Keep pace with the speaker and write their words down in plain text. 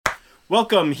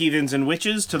Welcome, heathens and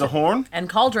witches, to the Horn and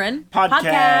Cauldron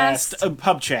podcast.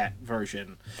 Pub chat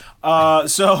version.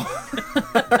 So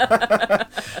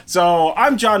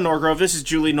I'm John Norgrove. This is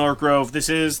Julie Norgrove. This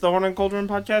is the Horn and Cauldron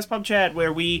podcast pub chat,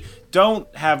 where we don't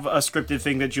have a scripted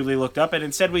thing that Julie looked up, and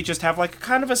instead we just have like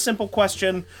kind of a simple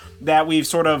question that we've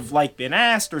sort of like been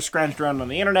asked or scrounged around on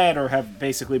the internet or have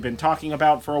basically been talking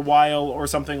about for a while or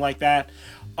something like that.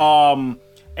 And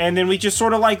then we just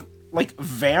sort of like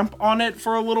vamp on it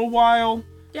for a little while.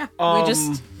 Yeah,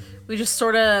 we just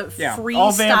sort of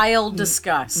freestyle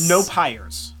discuss. No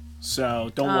pyres,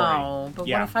 so don't worry. Oh, but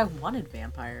what if I wanted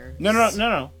vampires? No.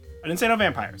 I didn't say no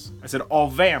vampires. I said all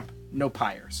vamp, no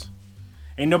pyres.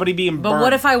 Ain't nobody being burned. But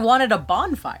what if I wanted a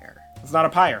bonfire? It's not a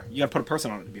pyre. You gotta put a person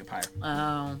on it to be a pyre.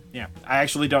 Oh. Yeah, I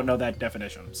actually don't know that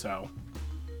definition, so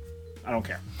I don't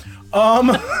care.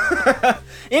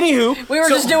 Anywho, we were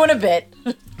just doing a bit.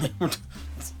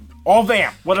 All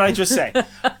vamp. What did I just say?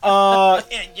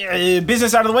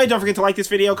 Business out of the way. Don't forget to like this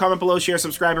video, comment below, share,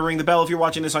 subscribe, and ring the bell if you're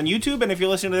watching this on YouTube. And if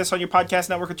you're listening to this on your podcast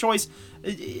network of choice,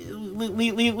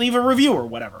 leave a review or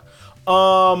whatever.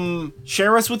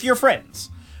 Share us with your friends.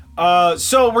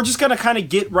 So we're just going to kind of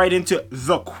get right into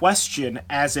the question,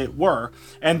 as it were.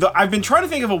 And I've been trying to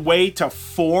think of a way to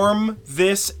form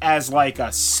this as like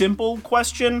a simple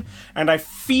question. And I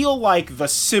feel like the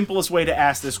simplest way to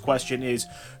ask this question is,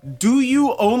 do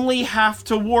you only have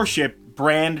to worship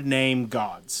brand name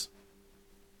gods?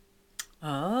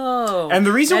 Oh. And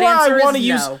the reason why I want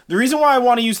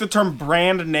to use the term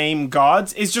brand name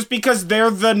gods is just because they're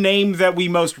the name that we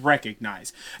most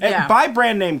recognize. And by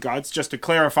brand name gods, just to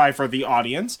clarify for the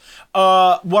audience,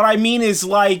 what I mean is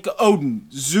like Odin,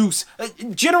 Zeus,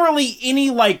 generally any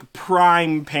like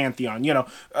prime pantheon,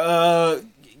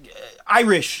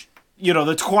 Irish, the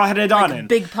Tuatha like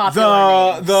big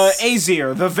popular names. The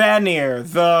Aesir, the Vanir,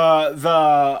 the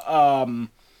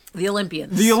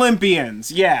Olympians. The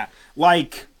Olympians, yeah.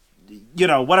 Like,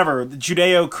 whatever, the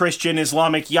Judeo-Christian,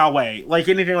 Islamic Yahweh, like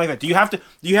anything like that. Do you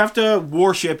have to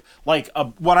worship like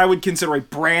what I would consider a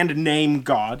brand name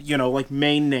god, like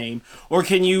main name, or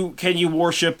can you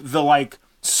worship the like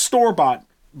store-bought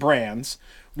brands,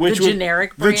 the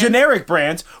generic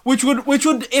brands, which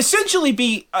would essentially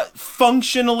be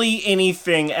functionally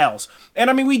anything else. And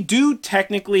I mean, we do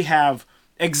technically have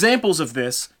examples of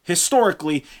this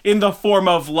historically in the form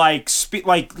of like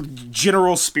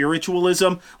general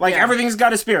spiritualism. Like everything's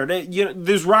got a spirit.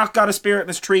 This rock got a spirit,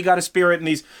 this tree got a spirit, and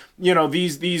these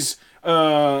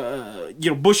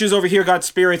bushes over here got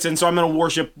spirits, and so I'm going to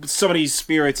worship some of these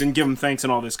spirits and give them thanks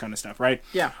and all this kind of stuff, right?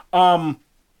 Yeah.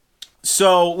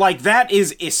 So like that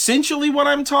is essentially what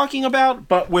I'm talking about,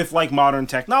 but with like modern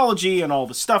technology and all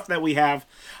the stuff that we have.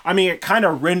 I mean, it kind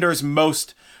of renders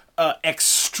most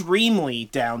extremely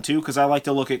down to, because I like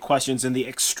to look at questions in the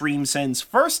extreme sense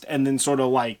first and then sort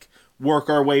of like work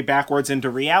our way backwards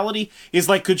into reality, is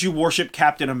like, could you worship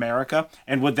Captain America,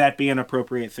 and would that be an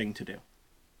appropriate thing to do?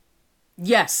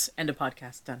 Yes. End of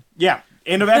podcast. Done. Yeah.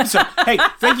 End of episode. Hey,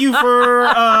 thank you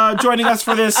for joining us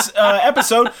for this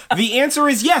episode. The answer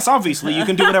is yes, obviously. You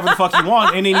can do whatever the fuck you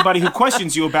want, and anybody who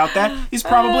questions you about that is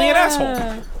probably an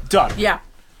asshole. Done. Yeah.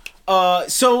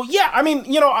 So, yeah, I mean,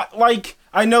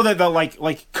 I know that the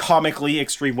like comically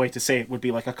extreme way to say it would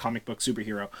be like a comic book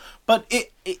superhero, but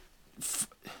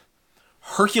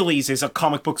Hercules is a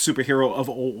comic book superhero of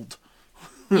old.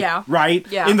 Yeah. Right?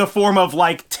 Yeah. In the form of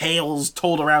like tales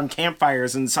told around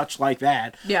campfires and such like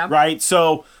that. Yeah. Right?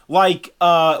 So like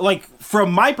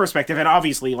from my perspective, and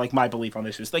obviously like my belief on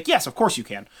this is like, yes, of course you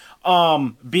can.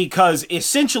 Because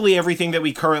essentially everything that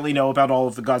we currently know about all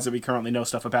of the gods that we currently know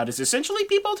stuff about is essentially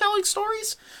people telling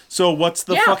stories. So what's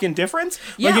the fucking difference?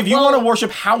 Yeah, like if you want to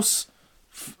worship House,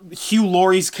 Hugh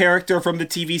Laurie's character from the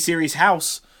TV series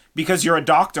House, because you're a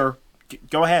doctor,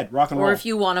 go ahead, rock and roll. Or if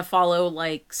you want to follow,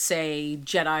 like, say,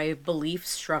 Jedi belief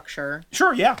structure.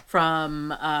 Sure, yeah. From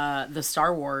the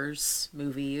Star Wars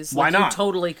movies. Why not? You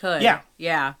totally could. Yeah.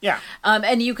 Yeah. Yeah.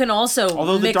 And you can also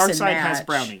although the mix dark and side match. has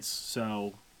brownies,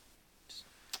 so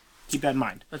keep that in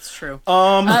mind. That's true.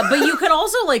 But you can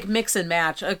also, like, mix and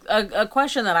match. A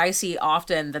question that I see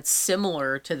often that's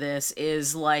similar to this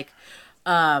is, like,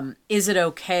 is it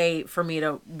okay for me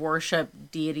to worship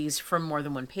deities from more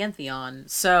than one pantheon?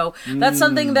 So that's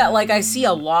something that like I see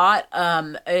a lot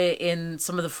in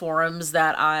some of the forums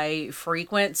that I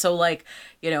frequent. So like,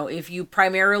 if you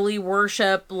primarily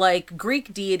worship like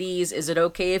Greek deities, is it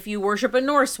okay if you worship a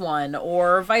Norse one,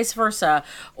 or vice versa?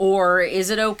 Or is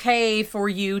it okay for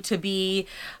you to be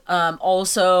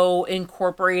also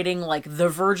incorporating like the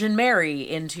Virgin Mary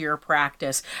into your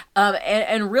practice?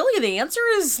 And really the answer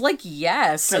is like yes.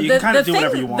 Yeah, you can kind of do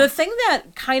whatever you want. The thing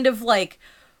that kind of like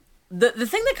the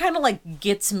thing that kind of like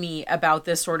gets me about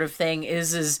this sort of thing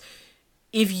is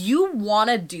if you want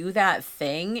to do that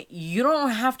thing, you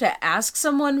don't have to ask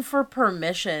someone for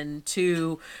permission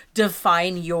to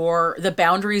define the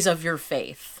boundaries of your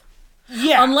faith.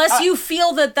 Yeah, unless you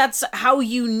feel that that's how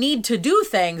you need to do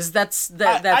things. That's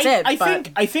it.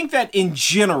 I think that in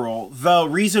general, the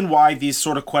reason why these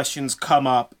sort of questions come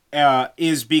up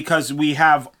is because we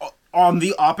have, on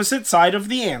the opposite side of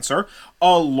the answer,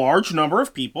 a large number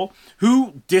of people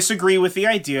who disagree with the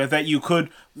idea that you could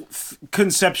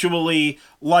conceptually,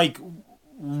 like,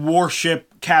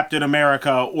 worship Captain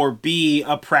America or be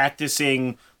a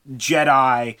practicing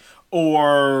Jedi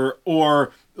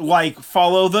or like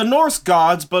follow the Norse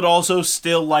gods, but also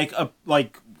still like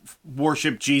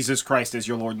worship Jesus Christ as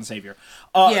your Lord and Savior.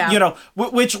 You know,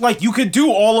 which, like, you could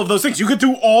do all of those things. You could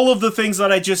do all of the things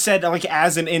that I just said, like,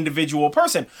 as an individual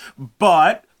person.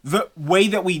 But the way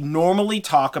that we normally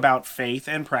talk about faith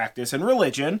and practice and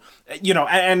religion, you know,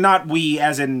 and not we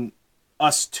as in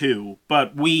us two,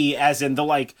 but we as in the,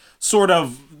 like, sort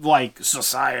of, like,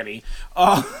 society,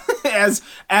 as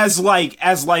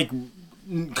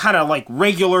kind of like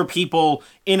regular people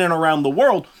in and around the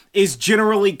world, is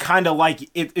generally kind of like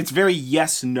it's very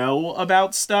yes no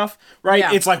about stuff, right?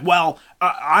 Yeah. It's like, well,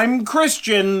 I'm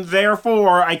Christian,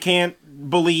 therefore I can't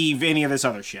believe any of this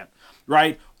other shit,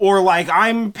 right? Or like,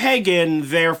 I'm pagan,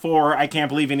 therefore I can't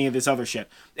believe any of this other shit.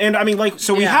 And I mean, like,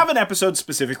 so we have an episode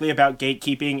specifically about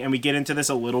gatekeeping, and we get into this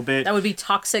a little bit. That would be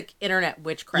toxic internet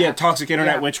witchcraft. Yeah, toxic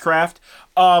internet witchcraft.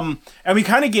 And we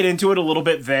kind of get into it a little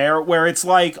bit there, where it's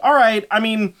like, all right, I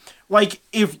mean, like,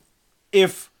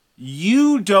 if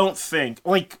you don't think,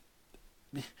 like,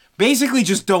 basically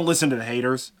just don't listen to the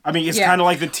haters. I mean, it's kind of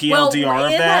like the TLDR of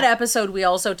that. In that episode, we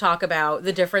also talk about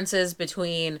the differences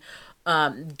between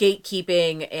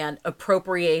gatekeeping and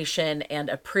appropriation and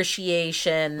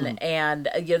appreciation and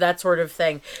that sort of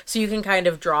thing. So you can kind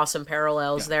of draw some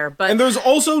parallels there. But and there's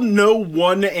also no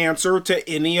one answer to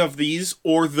any of these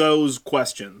or those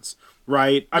questions,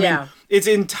 right? I mean, it's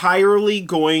entirely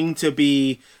going to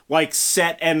be like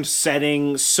set and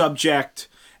setting, subject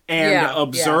and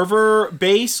observer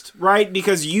based, right?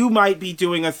 Because you might be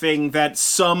doing a thing that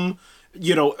some,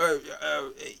 you know,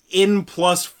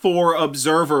 N+4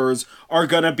 observers are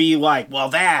gonna be like, well,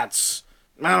 that's,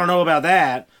 I don't know about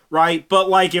that, right? But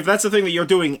like, if that's the thing that you're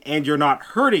doing and you're not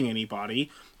hurting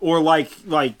anybody, or like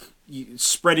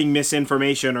spreading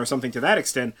misinformation or something to that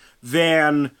extent,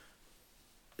 then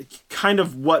kind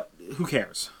of who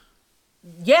cares?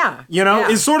 Yeah. You know,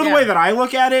 is sort of the way that I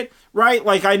look at it, right?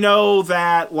 Like, I know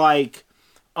that, like,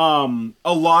 a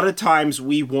lot of times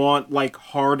we want, like,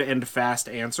 hard and fast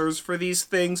answers for these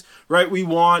things, right? We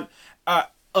want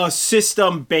a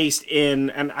system based in,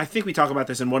 and I think we talk about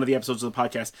this in one of the episodes of the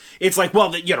podcast. It's like,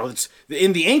 well, you know, it's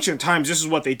in the ancient times, this is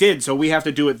what they did, so we have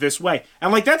to do it this way.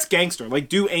 And, like, that's gangster. Like,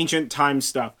 do ancient time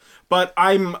stuff. But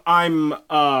I'm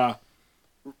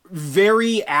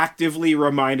very actively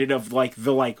reminded of, like,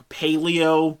 the, like,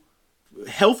 paleo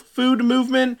health food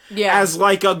movement as,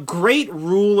 like, a great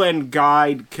rule and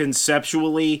guide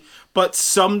conceptually, but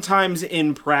sometimes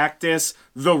in practice,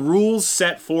 the rules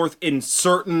set forth in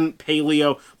certain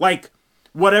paleo, like,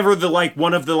 whatever the, like,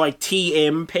 one of the, like,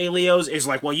 TM paleos is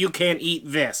like, well, you can't eat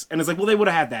this. And it's like, well, they would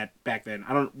have had that back then.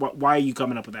 Why are you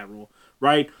coming up with that rule?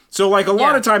 Right? So, like, a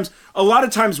lot of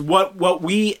times what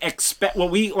we expect, what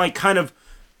we, like, kind of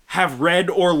have read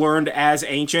or learned as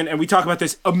ancient, and we talk about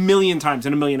this a million times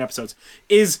in a million episodes,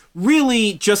 is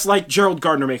really just like Gerald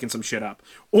Gardner making some shit up,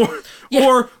 or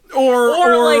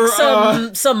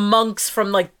like some monks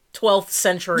from like 12th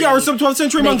century, or some 12th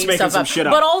century monks making some shit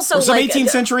up, but also or some like 18th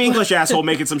century English asshole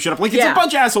making some shit up. Like, it's a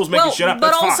bunch of assholes making shit up.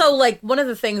 But that's also fine. like one of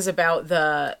the things about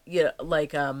the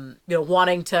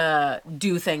wanting to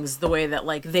do things the way that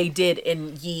like they did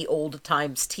in ye old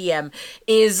times TM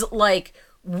is like,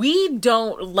 we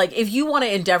don't, like, if you want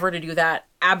to endeavor to do that,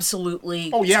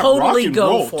 absolutely, totally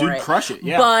go for dude, it. Crush it,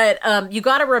 yeah. But you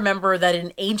got to remember that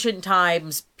in ancient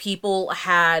times, people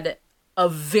had a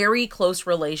very close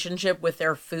relationship with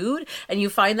their food, and you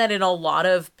find that in a lot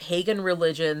of pagan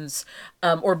religions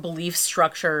or belief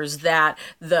structures, that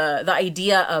the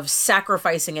idea of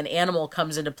sacrificing an animal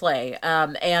comes into play.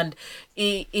 And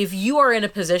if you are in a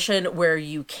position where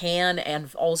you can and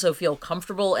also feel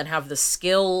comfortable and have the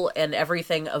skill and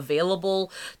everything available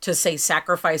to, say,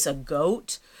 sacrifice a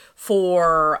goat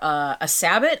for a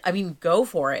Sabbath, I mean, go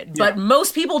for it. But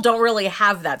most people don't really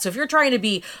have that. So if you're trying to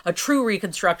be a true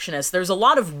Reconstructionist, there's a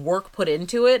lot of work put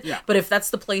into it. Yeah. But if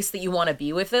that's the place that you want to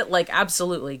be with it, like,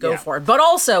 absolutely go for it. But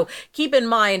also keep in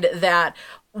mind that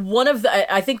one of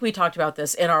the, I think we talked about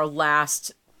this in our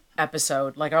last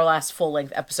episode, like our last full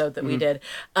length episode that we did,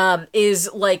 is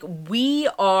like we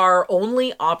are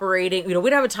only operating. We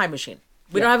don't have a time machine.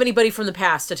 We don't have anybody from the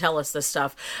past to tell us this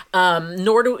stuff,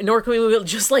 nor can we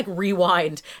just like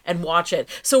rewind and watch it.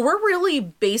 So we're really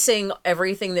basing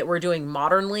everything that we're doing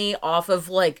modernly off of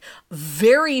like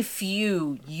very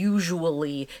few,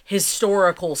 usually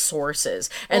historical sources,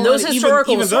 and those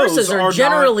historical sources are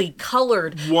generally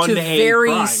colored to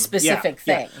very specific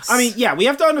things. I mean, we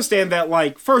have to understand that,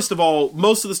 like, first of all,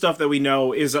 most of the stuff that we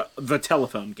know is the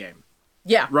telephone game.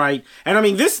 Yeah. Right. And I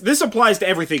mean, this applies to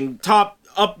everything.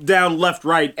 Up, down, left,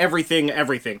 right, everything. I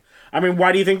mean,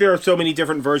 why do you think there are so many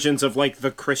different versions of, like, the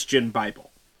Christian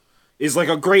Bible? Is, like,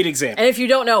 a great example. And if you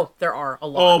don't know, there are a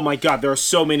lot. Oh, my God, there are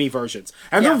so many versions.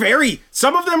 And they're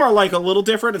some of them are, like, a little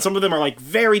different, and some of them are, like,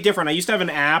 very different. I used to have an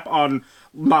app on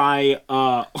my,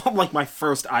 my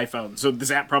first iPhone, so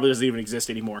this app probably doesn't even exist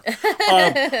anymore.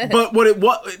 But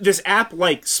this app,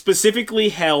 like, specifically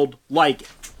held, like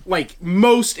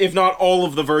most, if not all,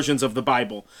 of the versions of the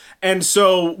Bible. And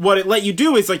so what it let you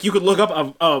do is, like, you could look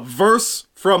up a verse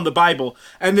from the Bible,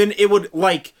 and then it would,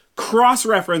 like,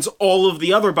 cross-reference all of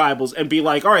the other Bibles and be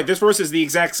like, all right, this verse is the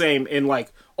exact same in,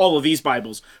 like, all of these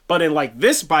Bibles. But in, like,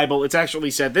 this Bible, it's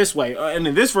actually said this way. And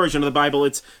in this version of the Bible,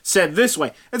 it's said this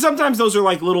way. And sometimes those are,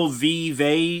 like, little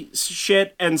they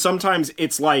shit, and sometimes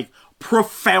it's, like,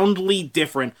 profoundly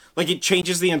different. Like, it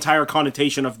changes the entire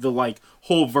connotation of the, like,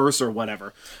 whole verse or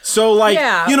whatever. So, like,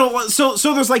 so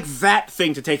there's, like, that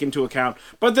thing to take into account.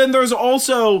 But then there's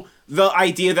also the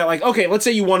idea that, like, okay, let's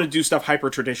say you want to do stuff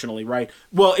hyper-traditionally, right?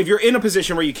 Well, if you're in a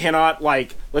position where you cannot,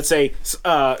 like, let's say,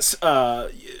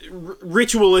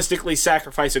 ritualistically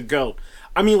sacrifice a goat,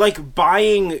 I mean, like,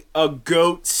 buying a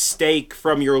goat steak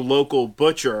from your local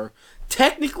butcher,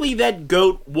 technically that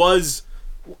goat was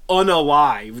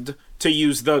unalived, to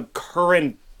use the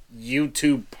current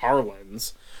YouTube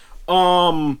parlance,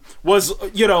 was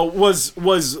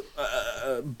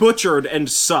butchered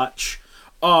and such.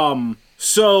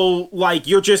 So, like,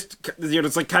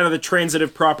 it's like kind of the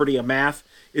transitive property of math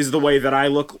is the way that I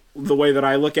look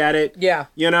at it. Yeah.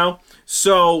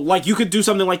 So, like, you could do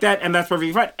something like that, and that's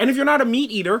perfectly fine. And if you're not a meat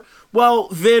eater, well,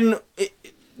 then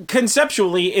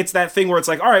conceptually, it's that thing where it's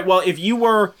like, all right, well, if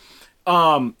you're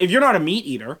not a meat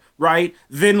eater, right,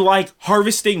 then, like,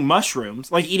 harvesting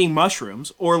mushrooms, like eating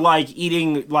mushrooms, or, like,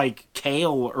 eating, like,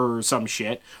 kale or some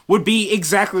shit, would be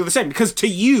exactly the same. Because to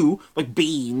you, like,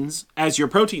 beans as your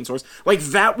protein source, like,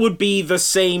 that would be the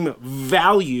same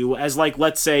value as, like,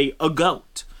 let's say, a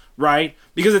goat, right?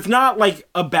 Because it's not, like,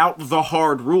 about the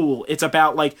hard rule. It's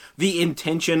about, like, the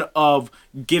intention of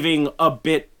giving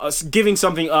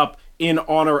something up in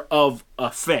honor of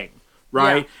a thing.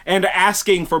 Right? Yeah. And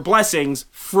asking for blessings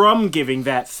from giving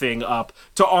that thing up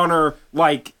to honor,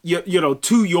 like,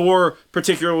 to your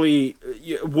particularly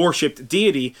worshipped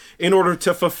deity in order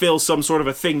to fulfill some sort of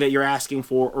a thing that you're asking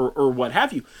for or what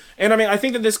have you. And I mean, I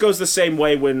think that this goes the same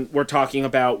way when we're talking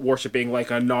about worshiping,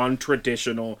 like, a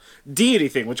non-traditional deity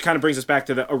thing, which kind of brings us back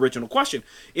to the original question,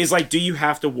 is, like, do you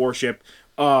have to worship,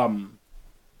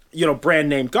 brand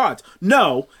name gods?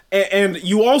 No. And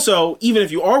you also, even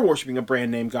if you are worshiping a brand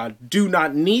name god, do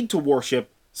not need to worship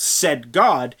said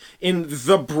god in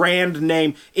the brand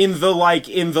name, in the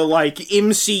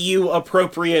MCU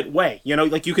appropriate way.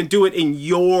 Like, you can do it in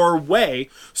your way,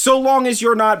 so long as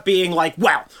you're not being like,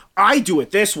 well, I do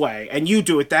it this way and you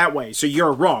do it that way, so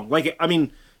you're wrong. Like, I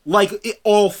mean, like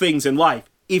all things in life,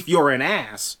 if you're an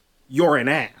ass, you're an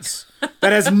ass.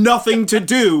 That has nothing to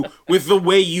do with the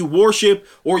way you worship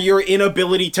or your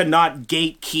inability to not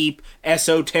gatekeep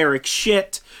esoteric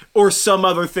shit or some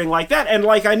other thing like that. And,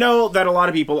 like, I know that a lot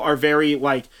of people are very,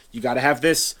 like, you gotta have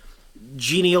this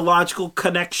genealogical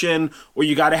connection, or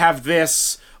you gotta have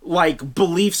this, like,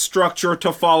 belief structure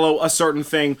to follow a certain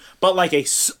thing. But, like, a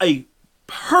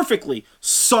perfectly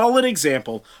solid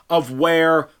example of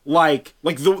where, like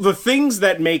the things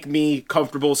that make me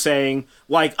comfortable saying,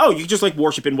 like, oh, you just, like,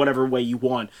 worship in whatever way you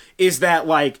want, is that,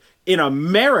 like, in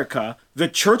America, the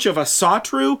Church of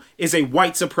Asatru is a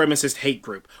white supremacist hate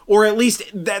group. Or at least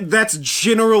that's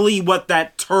generally what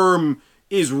that term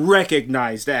is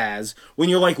recognized as when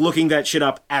you're, like, looking that shit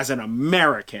up as an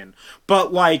American.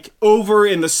 But, like, over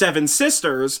in the Seven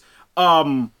Sisters,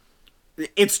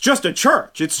 it's just a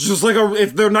church. It's just like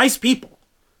they're nice people.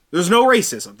 There's no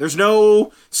racism. There's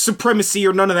no supremacy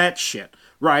or none of that shit,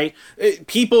 right?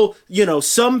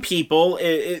 Some people,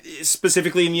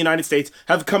 specifically in the United States,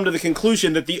 have come to the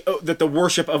conclusion that the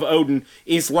worship of Odin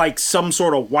is, like, some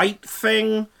sort of white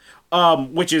thing,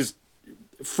 which is,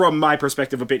 from my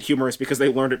perspective, a bit humorous because they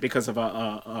learned it because of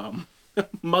a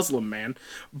Muslim man.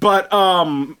 But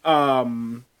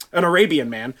an Arabian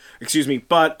man, excuse me,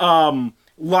 but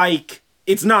like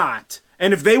it's not.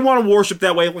 And if they want to worship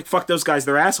that way, like, fuck those guys,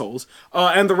 they're assholes.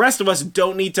 And the rest of us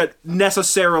don't need to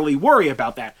necessarily worry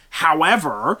about that.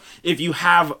 However, if you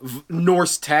have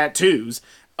Norse tattoos,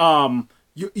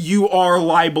 you are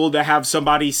liable to have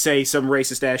somebody say some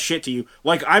racist ass shit to you.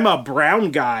 Like, I'm a brown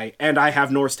guy and I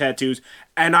have Norse tattoos,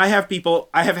 and I have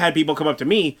had people come up to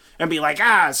me and be like,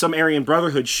 some Aryan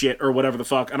Brotherhood shit or whatever the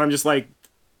fuck. And I'm just like,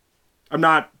 I'm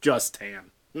not just tan,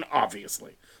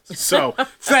 obviously. So,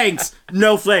 thanks.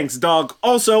 No thanks, dog.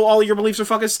 Also, all of your beliefs are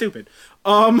fucking stupid.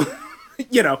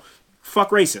 You know,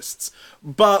 fuck racists.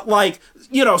 But, like,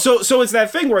 you know, so it's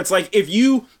that thing where it's like,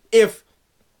 if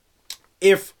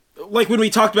like when we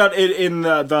talked about it in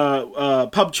the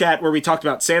pub chat where we talked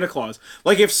about Santa Claus,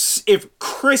 like if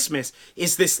Christmas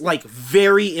is this like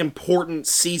very important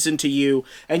season to you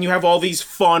and you have all these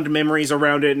fond memories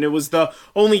around it, and it was the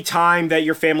only time that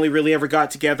your family really ever got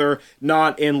together,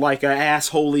 not in like a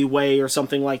assholey way or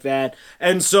something like that,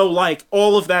 and so like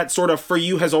all of that sort of for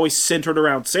you has always centered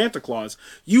around Santa Claus,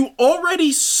 you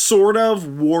already sort of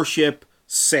worship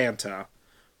Santa,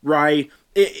 right?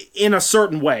 In a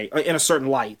certain way, in a certain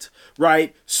light,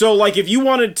 right? So, like, if you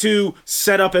wanted to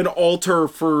set up an altar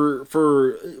for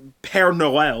Père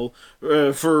Noël,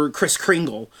 for Kris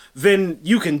Kringle, then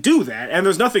you can do that, and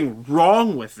there's nothing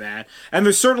wrong with that, and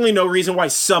there's certainly no reason why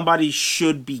somebody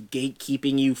should be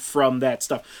gatekeeping you from that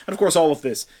stuff. And, of course, all of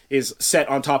this is set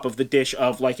on top of the dish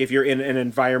of, like, if you're in an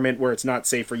environment where it's not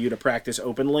safe for you to practice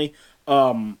openly,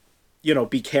 you know,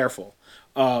 be careful,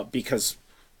 because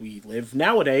we live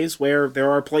nowadays where there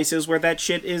are places where that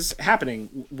shit is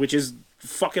happening, which is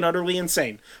fucking utterly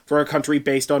insane for a country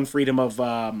based on freedom of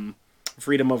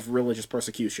religious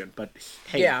persecution. But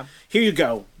hey, Here you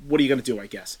go. What are you gonna do? I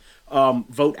guess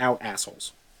vote out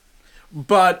assholes.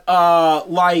 But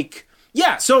like,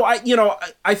 yeah. So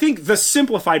I think the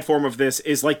simplified form of this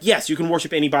is like, yes, you can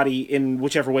worship anybody in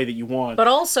whichever way that you want, but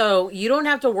also you don't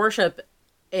have to worship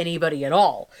anybody at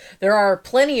all. There are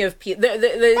plenty of people.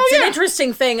 It's an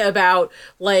interesting thing about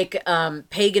like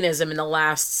paganism in the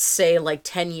last, say, like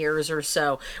 10 years or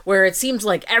so, where it seems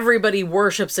like everybody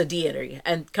worships a deity.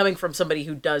 And coming from somebody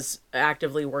who does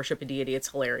actively worship a deity, it's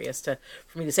hilarious for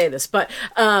me to say this, but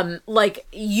like,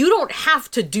 you don't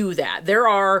have to do that. There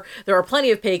are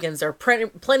plenty of pagans. There are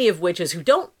plenty of witches who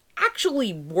don't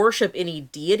actually worship any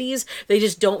deities. They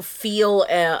just don't feel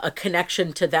a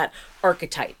connection to that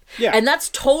archetype. Yeah. And that's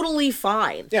totally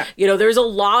fine. Yeah. You know, there's a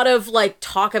lot of like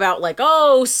talk about like,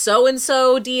 oh,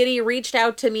 so-and-so deity reached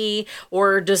out to me,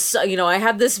 or does, you know, I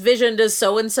have this vision, does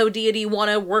so-and-so deity want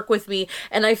to work with me?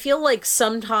 And I feel like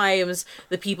sometimes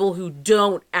the people who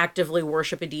don't actively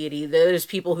worship a deity, there's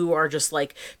people who are just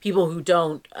like people who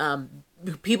don't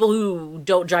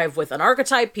jive with an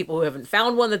archetype, people who haven't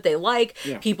found one that they like,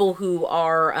 people who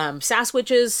are sass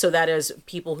witches, so that is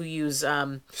people who use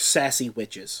sassy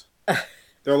witches.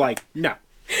 They're like, no.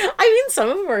 I mean, some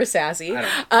of them are sassy.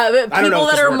 But people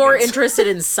that are more interested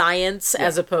in science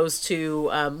as opposed to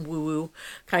woo-woo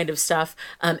kind of stuff.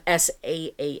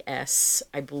 SAAS,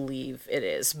 I believe it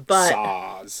is. But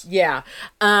SAS. Yeah.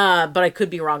 But I could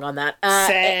be wrong on that.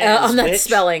 On that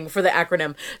spelling for the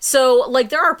acronym. So, like,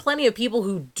 there are plenty of people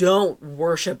who don't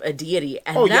worship a deity.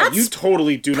 And that's you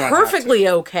totally do not perfectly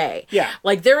okay. Yeah.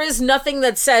 Like, there is nothing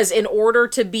that says in order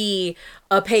to be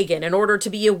a pagan, in order to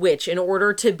be a witch, in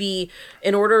order to be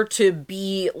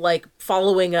like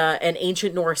following an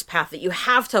ancient Norse path, that you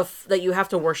have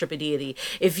to worship a deity.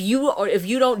 If you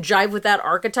don't jive with that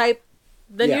archetype,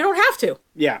 then you don't have to.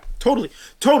 Yeah, totally.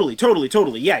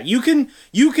 Yeah, you can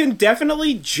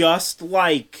definitely just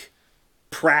like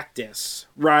practice,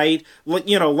 right? Like,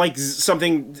 you know, like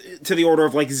something to the order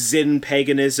of like Zen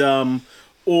paganism,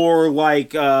 or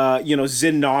like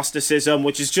Zen Gnosticism,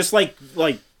 which is just like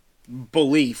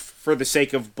belief for the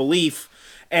sake of belief,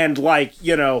 and like,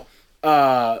 you know,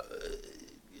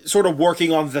 sort of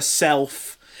working on the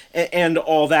self and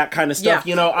all that kind of stuff.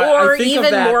 You know, or I think even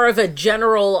of that more of a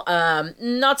general,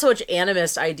 not so much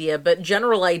animist idea, but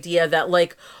general idea that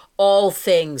like all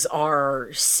things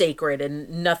are sacred and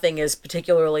nothing is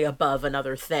particularly above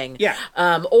another thing. Yeah.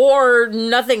 Or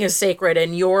nothing is sacred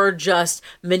and you're just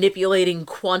manipulating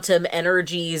quantum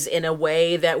energies in a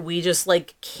way that we just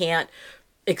like can't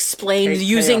explain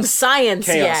using science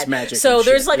yet. Magic, so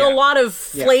there's like a lot of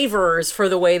flavors for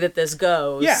the way that this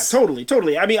goes. Yeah, totally.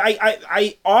 I mean,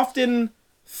 I often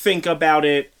think about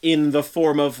it in the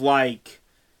form of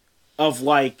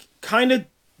kind of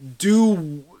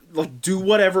do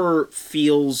whatever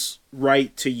feels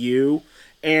right to you.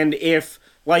 And if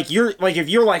you're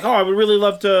like, oh, I would really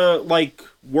love to like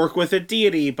work with a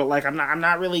deity, but like I'm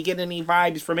not really getting any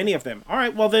vibes from any of them. All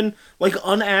right, well then like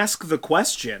unask the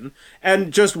question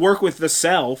and just work with the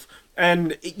self.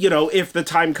 And you know, if the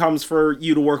time comes for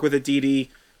you to work with a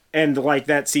deity and like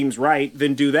that seems right,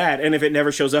 then do that. And if it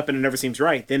never shows up and it never seems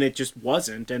right, then it just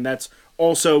wasn't, and that's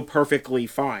also perfectly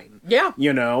fine. Yeah.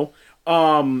 You know?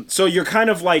 So you're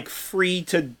kind of like free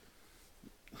to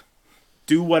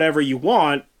do whatever you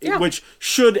want, which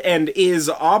should and is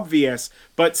obvious,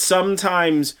 but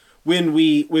sometimes when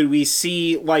we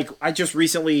see, like, I just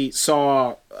recently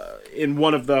saw in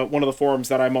one of the forums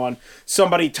that I'm on,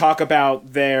 somebody talk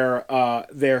about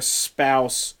their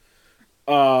spouse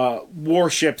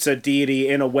worships a deity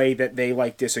in a way that they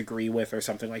like disagree with or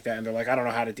something like that, and they're like, I don't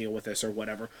know how to deal with this or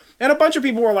whatever. And a bunch of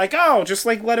people were like, oh, just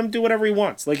like let him do whatever he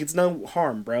wants, like it's no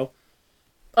harm, bro.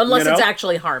 Unless it's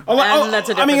actually harm. And that's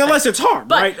a different thing. Unless it's harm,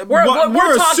 but right? What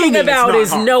we're talking about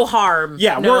is harm. No harm.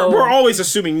 Yeah, we're always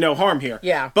assuming no harm here.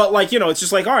 Yeah. But, like, you know, it's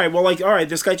just like, all right,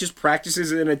 this guy just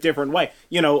practices in a different way.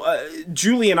 You know,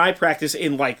 Julie and I practice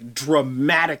in, like,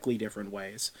 dramatically different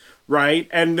ways, right?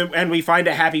 And we find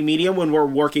a happy medium when we're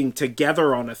working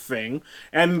together on a thing.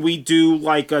 And we do,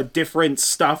 like, a different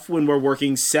stuff when we're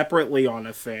working separately on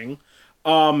a thing.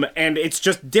 And it's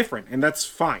just different, and that's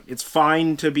fine. It's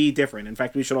fine to be different. In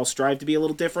fact, we should all strive to be a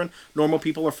little different. Normal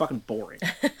people are fucking boring.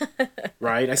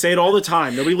 Right? I say it all the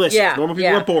time. Nobody listens. Yeah, Normal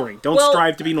people are boring. Don't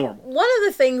strive to be normal. One of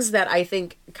the things that I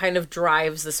think kind of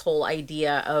drives this whole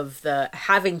idea of the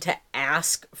having to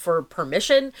ask for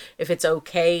permission, if it's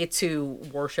okay to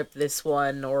worship this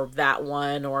one or that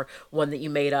one or one that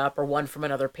you made up or one from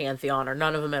another pantheon or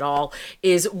none of them at all,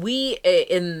 is we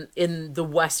in the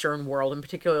Western world, and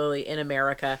particularly in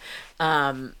America,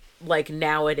 like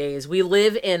nowadays, we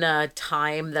live in a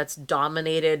time that's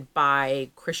dominated by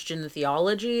Christian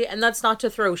theology, and that's not to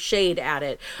throw shade at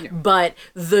it, but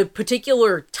the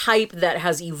particular type that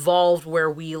has evolved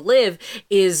where we live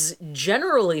is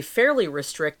generally fairly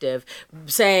restrictive,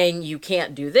 saying you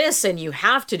can't do this and you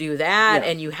have to do that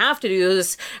and you have to do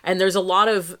this. And there's a lot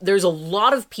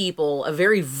of people, a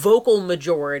very vocal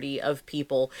majority of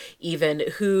people even,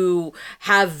 who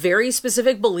have very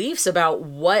specific beliefs about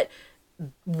what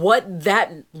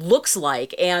that looks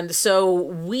like. And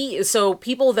so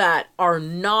people that are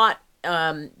not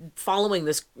following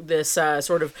this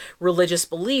sort of religious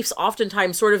beliefs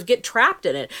oftentimes sort of get trapped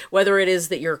in it, whether it is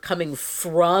that you're coming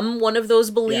from one of those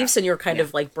beliefs and you're kind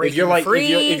of like breaking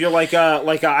free. If you're like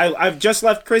I've just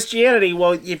left Christianity,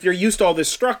 well, if you're used to all this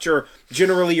structure,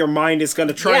 generally your mind is going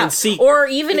to try and seek, or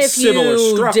even if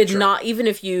you structure. did not, even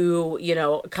if you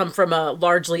come from a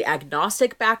largely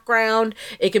agnostic background,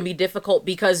 it can be difficult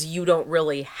because you don't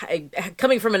really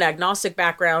coming from an agnostic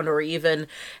background, or even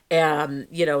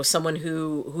someone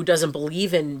who doesn't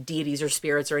believe in deities or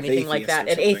spirits or anything like that,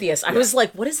 an atheist. I was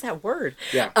like, what is that word?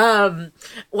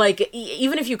 Like,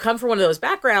 even if you come from one of those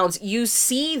backgrounds, you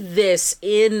see this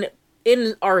in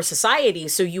our society,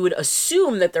 so you would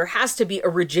assume that there has to be a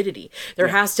rigidity, there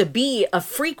has to be a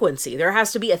frequency, there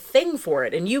has to be a thing for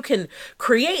it, and you can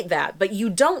create that, but you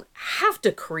don't have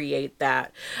to create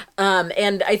that.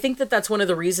 And I think that that's one of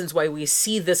the reasons why we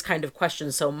see this kind of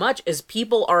question so much, is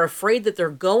people are afraid that they're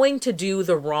going to do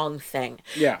the wrong thing.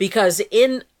 Because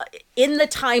in the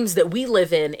times that we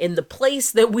live in the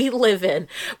place that we live in,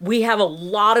 we have a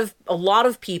lot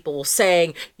of people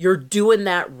saying you're doing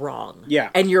that wrong.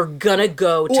 And you're gonna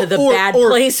go to the bad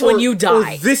place when you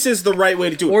die. Or this is the right way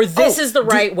to do it. Or this is the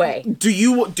right way. Do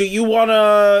you want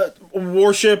to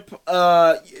worship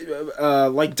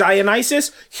like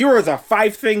Dionysus? Here are the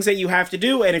 5 things that you have to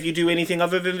do, and if you do anything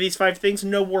other than these 5 things,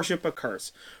 no worship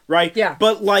occurs. Right?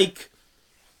 But like,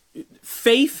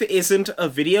 faith isn't a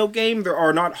video game. There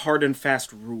are not hard and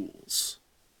fast rules.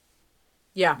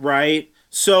 Right?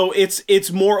 So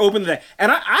it's more open to that.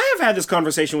 And I have had this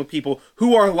conversation with people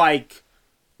who are like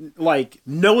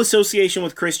no association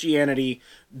with Christianity,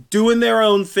 doing their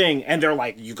own thing, and they're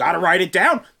like, you gotta write it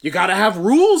down, you gotta have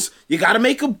rules, you gotta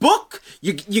make a book,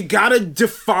 you gotta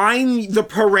define the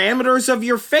parameters of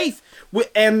your faith,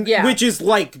 and which is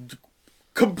like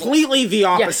completely the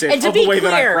opposite of the way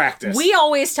that I practice. We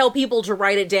always tell people to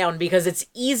write it down because it's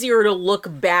easier to look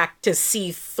back to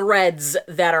see threads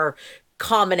that are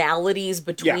commonalities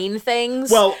between things.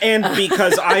 Well, and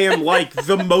because I am like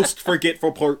the most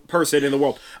forgetful person in the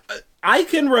world. I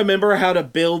can remember how to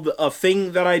build a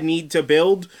thing that I need to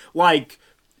build like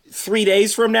 3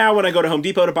 days from now when I go to Home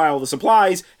Depot to buy all the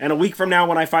supplies, and a week from now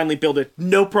when I finally build it.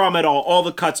 No problem at all. All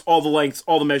the cuts, all the lengths,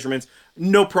 all the measurements.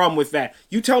 No problem with that.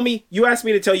 You asked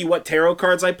me to tell you what tarot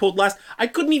cards I pulled last. I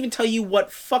couldn't even tell you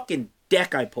what fucking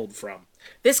deck I pulled from.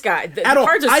 this guy, the At all.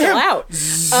 cards are I still have out.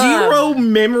 zero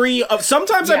memory of.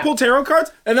 Sometimes I Yeah. pull tarot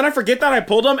cards, and then I forget that I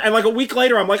pulled them, and like a week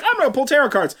later, I'm like, I'm gonna pull tarot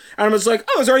cards, and I'm just like,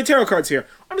 oh, there's already tarot cards here.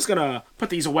 I'm just gonna put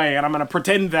these away, and I'm gonna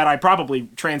pretend that I probably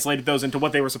translated those into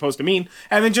what they were supposed to mean,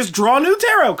 and then just draw new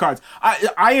tarot cards.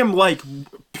 I am like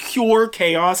pure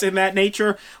chaos in that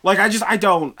nature. Like I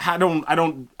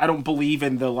don't believe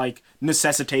in the like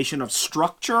necessitation of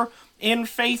structure in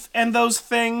faith and those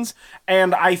things.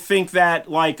 And I think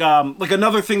that like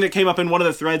another thing that came up in one of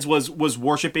the threads was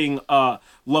worshiping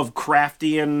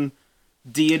Lovecraftian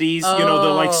deities, you know,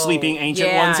 the like sleeping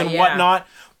ancient ones and whatnot.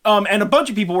 And a bunch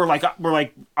of people were like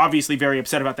obviously very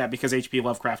upset about that because H.P.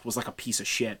 Lovecraft was like a piece of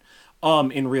shit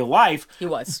in real life. He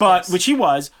was. But yes. which he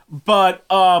was. But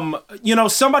you know,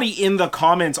 somebody in the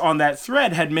comments on that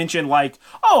thread had mentioned like,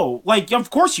 oh, like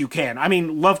of course you can. I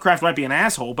mean, Lovecraft might be an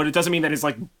asshole, but it doesn't mean that his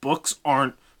like books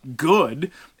aren't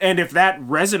good. And if that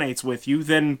resonates with you,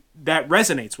 then that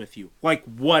resonates with you. Like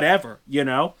whatever, you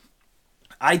know?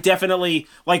 I definitely,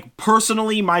 like,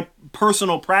 personally, my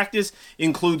personal practice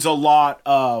includes a lot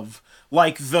of,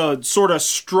 like, the sort of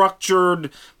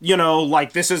structured, you know,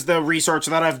 like, this is the research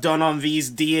that I've done on these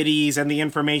deities and the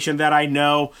information that I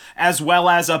know, as well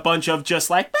as a bunch of just,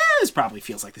 like, this probably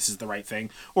feels like this is the right thing.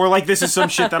 Or, like, this is some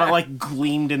shit that I, like,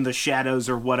 gleaned in the shadows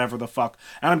or whatever the fuck.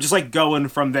 And I'm just, like, going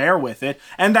from there with it.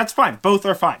 And that's fine. Both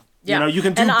are fine. Yeah. You know, you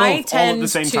can do both all at the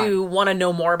same time. And I tend to want to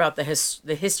know more about the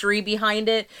history behind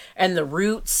it and the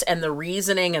roots and the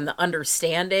reasoning and the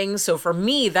understanding. So for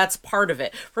me, that's part of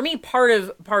it. For me, part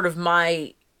of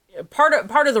the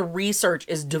research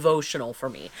is devotional for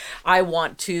me. I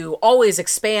want to always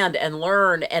expand and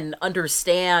learn and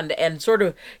understand and sort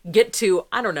of get to,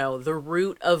 I don't know, the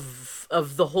root of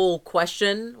the whole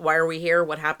question. Why are we here?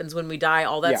 What happens when we die?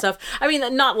 All that stuff. I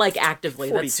mean, not like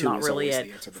actively. That's not really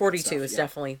it. 42 is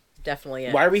definitely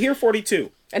it. Why are we here?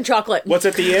 42. And chocolate. What's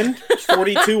at the end?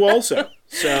 42 also.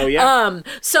 So, yeah.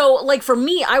 So, like, for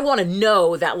me, I want to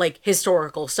know that, like,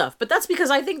 historical stuff. But that's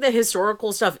because I think that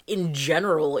historical stuff in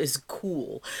general is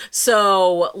cool.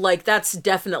 So, like, that's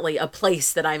definitely a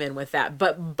place that I'm in with that.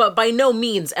 But by no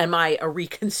means am I a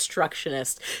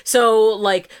reconstructionist. So,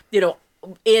 like, you know,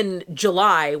 in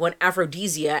July, when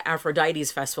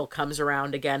Aphrodite's festival comes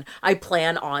around again, I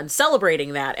plan on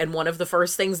celebrating that. And one of the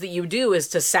first things that you do is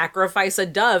to sacrifice a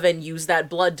dove and use that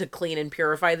blood to clean and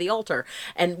purify the altar.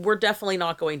 And we're definitely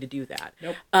not going to do that.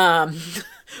 Nope.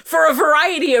 For a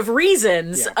variety of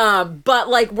reasons. Yeah. But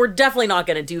like, we're definitely not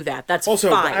going to do that. That's also,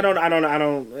 fine. I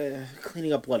don't,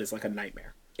 cleaning up blood is like a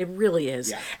nightmare. It really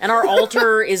is. Yeah. And our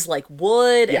altar is like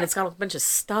wood and it's got a bunch of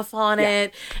stuff on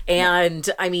it. And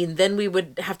I mean, then we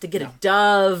would have to get a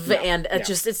dove and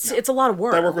it's a lot of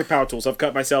work. I work with power tools. I've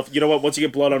cut myself. You know what? Once you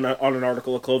get blood on an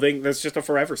article of clothing, that's just a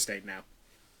forever state now.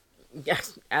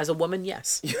 Yes. As a woman,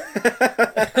 yes.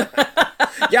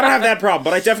 Yeah, I don't have that problem,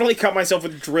 but I definitely cut myself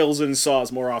with drills and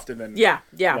saws more often than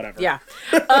whatever. Yeah.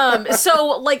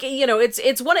 So like, you know, it's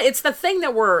the thing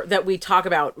that we talk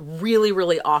about really,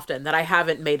 really often that I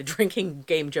haven't made a drinking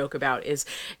game joke about is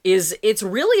it's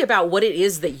really about what it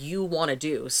is that you want to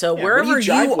do. So wherever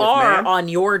you are on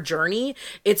your journey,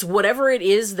 it's whatever it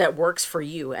is that works for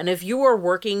you. And if you are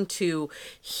working to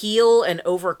heal and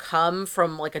overcome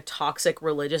from like a toxic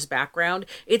religious background,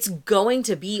 it's going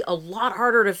to be a lot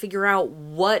harder to figure out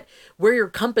where your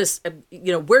compass,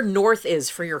 you know, where north is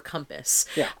for your compass.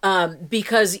 Yeah.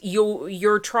 Because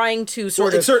you're trying to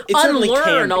sort of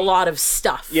unlearn a lot of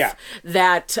stuff. Yeah.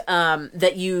 That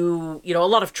you know, a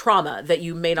lot of trauma that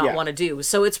you may not want to do.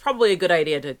 So it's probably a good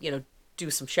idea to, you know, do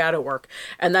some shadow work,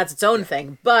 and that's its own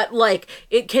thing. But like,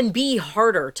 it can be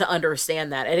harder to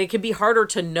understand that, and it can be harder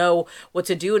to know what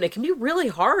to do, and it can be really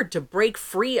hard to break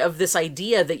free of this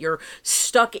idea that you're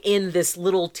stuck in this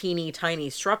little teeny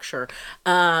tiny structure.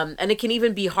 And it can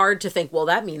even be hard to think, well,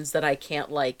 that means that I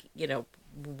can't, like, you know,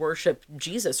 worship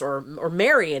Jesus or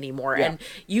Mary anymore. And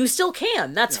you still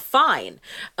can. That's fine.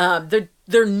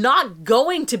 They're not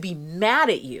going to be mad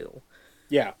at you.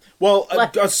 Yeah. Well,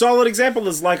 a solid example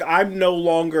is, like, I'm no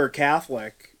longer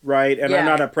Catholic, right? And I'm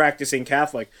not a practicing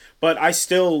Catholic, but I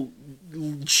still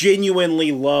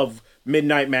genuinely love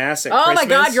midnight mass at Christmas. My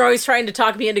God, you're always trying to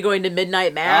talk me into going to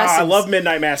midnight mass. I love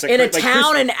midnight mass at in a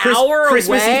town an hour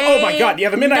Christmas away. Oh my God, yeah,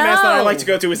 the midnight mass that I like to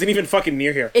go to isn't even fucking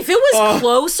near here. If it was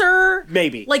closer,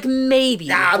 maybe. Like maybe.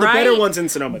 Nah, the better ones in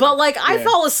Sonoma. But like, I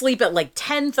fall asleep at like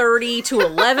 10:30 to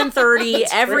 11:30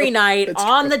 every night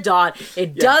on the dot.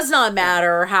 It does not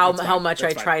matter how much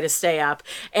I try to stay up.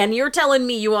 And you're telling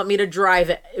me you want me to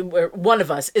drive? One of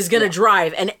us is going to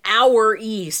drive an hour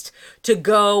east to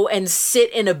go and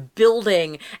sit in a building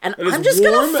building, and It is I'm just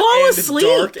gonna warm fall and asleep.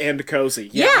 dark and cozy.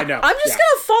 Yeah, I know. I'm just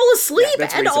gonna fall asleep,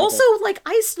 that's and reasonable. also like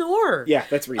I snore. Yeah,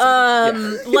 that's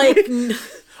reasonable. Like.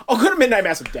 I'll go to midnight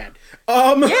mass with Dad.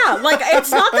 Yeah, like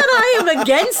it's not that I am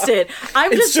against it.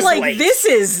 I'm just like late. this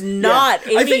is not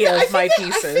any of my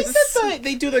pieces. I think that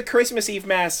they do the Christmas Eve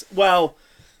mass. Well,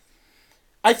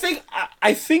 I think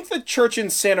the church in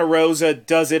Santa Rosa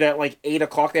does it at like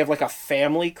 8:00. They have like a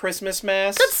family Christmas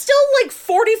mass. That's still like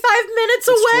 45 minutes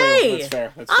away. True. That's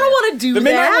fair. I don't want to do the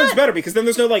midnight that. one's better because then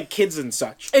there's no like kids and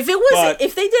such. If they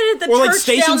did it at the or church like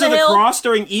Stations down the of the hill, Cross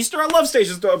during Easter. I love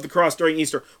Stations of the Cross during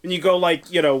Easter when you go like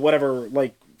whatever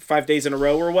like 5 days in a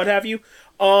row or what have you.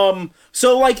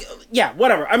 So like, yeah,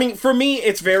 whatever. I mean, for me,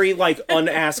 it's very like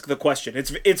unask the question.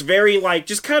 It's very like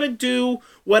just kind of do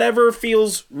whatever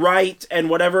feels right and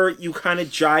whatever you kind of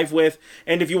jive with.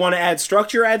 And if you want to add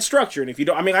structure, add structure. And if you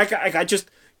don't, I mean, I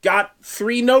just got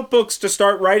 3 notebooks to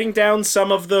start writing down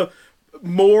some of the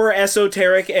more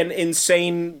esoteric and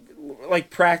insane,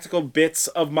 like practical bits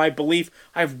of my belief.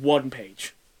 I have 1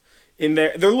 page in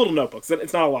there. They're little notebooks.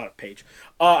 It's not a lot of page.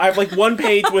 I have like 1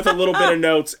 page with a little bit of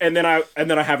notes, and then I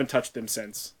haven't touched them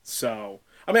since. So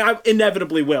I mean, I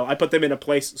inevitably will. I put them in a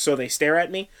place so they stare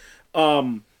at me,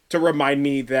 to remind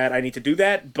me that I need to do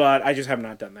that. But I just have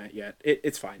not done that yet.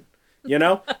 It's fine,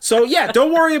 So yeah,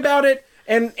 don't worry about it.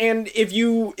 And if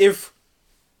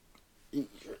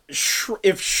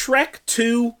Shrek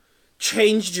 2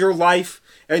 changed your life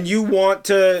and you want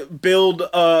to build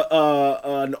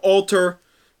an altar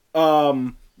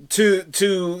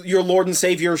to your Lord and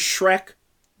Savior Shrek,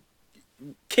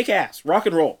 kick ass, rock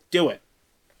and roll, do it.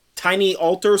 Tiny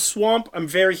altar swamp, I'm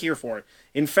very here for it.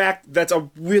 In fact, that's a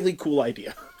really cool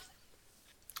idea.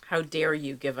 how dare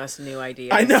you give us new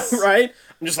ideas? I know, right?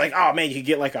 I'm just like, oh man, you could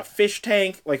get like a fish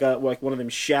tank, like one of them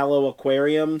shallow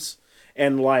aquariums,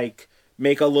 and like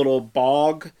make a little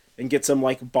bog and get some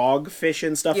like bog fish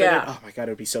and stuff in it. Oh my god,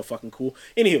 it would be so fucking cool.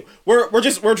 Anywho,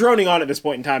 we're droning on at this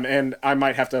point in time, and I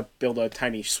might have to build a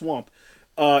tiny swamp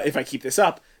if I keep this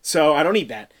up. So I don't need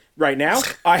that right now.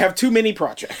 I have too many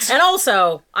projects. And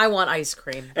also, I want ice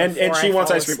cream. And she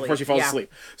wants ice cream before she falls asleep.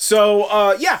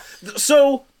 So yeah.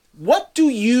 So what do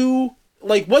you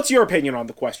like? What's your opinion on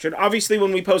the question? Obviously,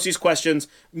 when we post these questions,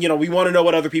 we want to know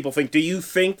what other people think. Do you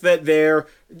think that they're,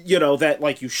 that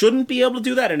like you shouldn't be able to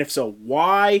do that? And if so,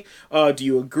 why? Do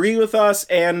you agree with us?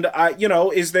 And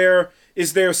is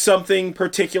there something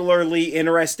particularly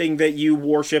interesting that you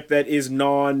worship that is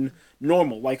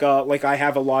non-normal? Like I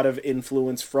have a lot of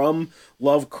influence from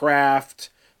Lovecraft,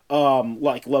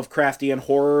 like Lovecraftian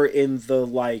horror in the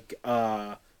like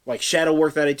shadow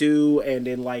work that I do, and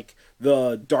in like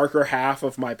the darker half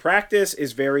of my practice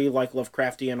is very like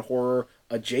Lovecraftian horror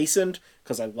adjacent,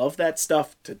 because I love that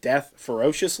stuff to death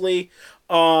ferociously.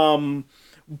 But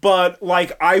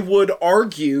like I would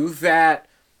argue that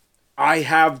I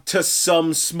have, to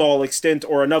some small extent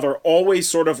or another, always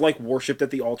sort of like worshipped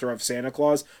at the altar of Santa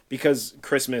Claus, because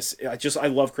Christmas, I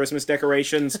love Christmas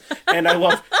decorations and I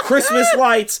love Christmas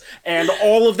lights and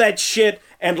all of that shit.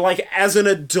 And like as an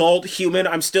adult human,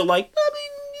 I'm still like, I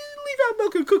mean, leave out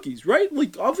milk and cookies, right?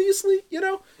 Like obviously,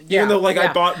 even though like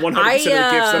I bought 100% of the gifts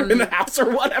that are in the house or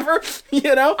whatever,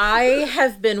 I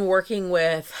have been working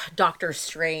with Doctor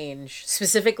Strange,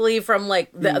 specifically from like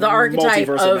the archetype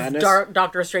of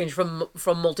Doctor Strange from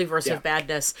Multiverse of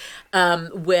Madness,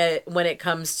 when it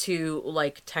comes to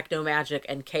like techno magic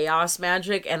and chaos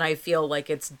magic, and I feel like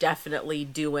it's definitely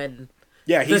doing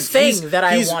he's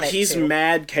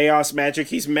mad chaos magic.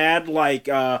 He's mad like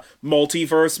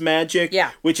multiverse magic.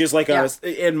 Yeah, which is like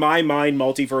in my mind,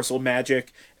 multiversal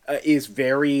magic is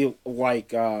very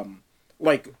like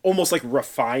almost like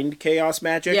refined chaos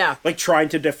magic. Yeah, like trying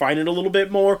to define it a little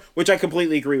bit more, which I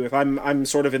completely agree with. I'm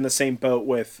sort of in the same boat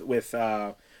with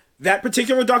that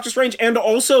particular Doctor Strange, and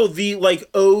also the like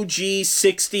OG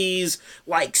 60s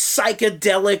like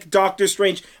psychedelic Doctor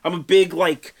Strange. I'm a big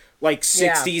like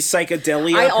 60s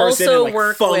psychedelia person, and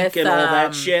like funk and all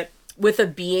that shit. With a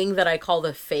being that I call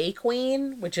the Fae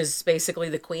Queen, which is basically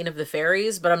the queen of the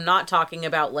fairies, but I'm not talking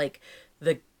about like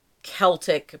the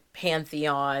Celtic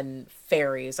pantheon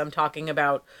fairies. I'm talking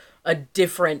about a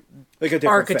different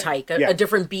archetype, a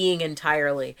different being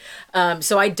entirely.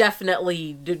 So I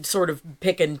definitely did sort of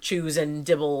pick and choose and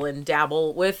dibble and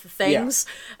dabble with things,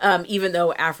 even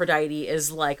though Aphrodite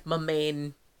is like my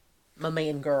main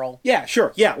girl. Yeah,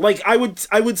 sure. Yeah, like I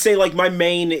would say like my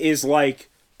main is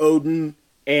like Odin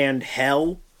and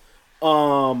Hel,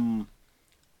 and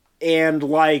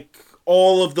like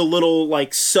all of the little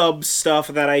like sub stuff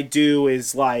that I do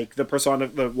is like the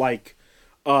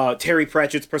Terry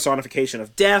Pratchett's personification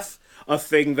of death. a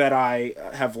thing that I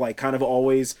have like kind of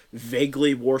always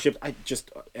vaguely worshipped. I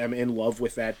just am in love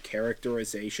with that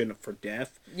characterization for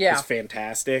death. Yeah. It's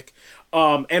fantastic.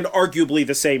 And arguably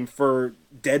the same for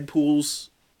Deadpool's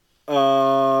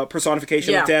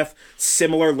personification of death.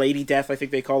 Similar Lady Death, I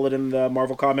think they call it in the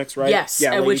Marvel comics, right? Yes,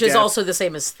 yeah, which is Death. Also the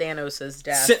same as Thanos'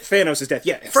 death. Thanos' death,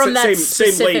 yeah. From that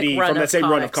same lady from that same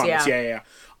run of comics. Yeah.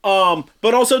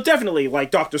 But also definitely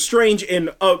like Doctor Strange in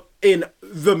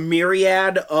the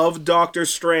myriad of Doctor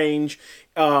Strange.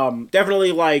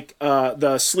 Definitely like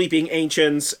the Sleeping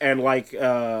Ancients and like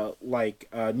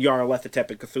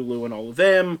Nyarlathotep and Cthulhu and all of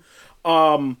them.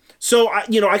 So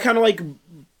I kind of like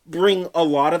bring a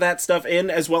lot of that stuff in,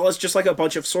 as well as just like a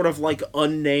bunch of sort of like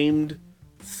unnamed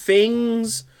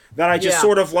things that I just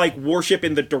sort of like worship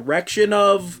in the direction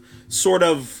of, sort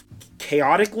of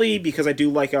chaotically, because I do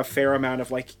like a fair amount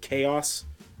of like chaos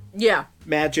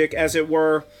magic, as it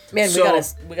were. Man,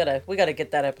 we gotta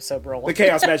get that episode rolling. The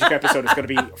chaos magic episode is gonna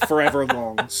be forever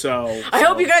long, so I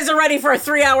hope you guys are ready for a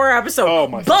 3-hour episode. Oh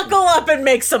my Buckle up and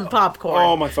make some popcorn.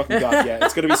 Oh my fucking god, yeah.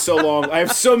 It's gonna be so long. I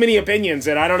have so many opinions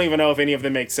and I don't even know if any of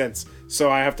them make sense, so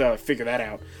I have to figure that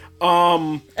out.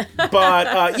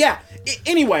 Yeah.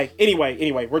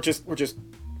 Anyway, we're just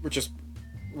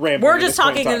rambling. We're just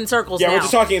talking in circles now. Yeah, we're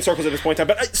just talking in circles at this point in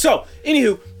time. But so,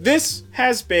 anywho, this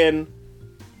has been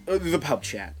the pub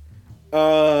chat.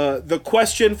 The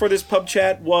question for this pub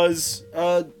chat was,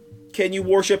 can you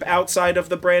worship outside of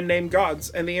the brand name gods?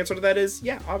 And the answer to that is,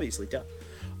 yeah, obviously, duh.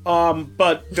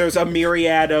 But there's a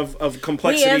myriad of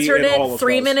complexity in all of those. We answered it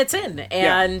 3 minutes in,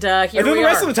 and here we are. And then the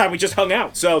rest of the time we just hung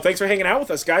out. So thanks for hanging out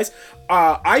with us, guys.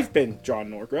 I've been John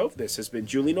Norgrove. This has been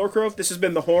Julie Norgrove. This has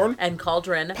been the Horn and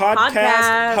Cauldron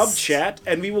Podcast Pub Chat,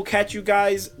 and we will catch you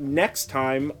guys next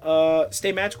time.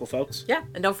 Stay magical, folks. Yeah,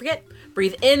 and don't forget,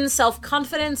 breathe in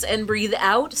self-confidence and breathe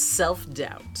out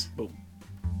self-doubt. Boom.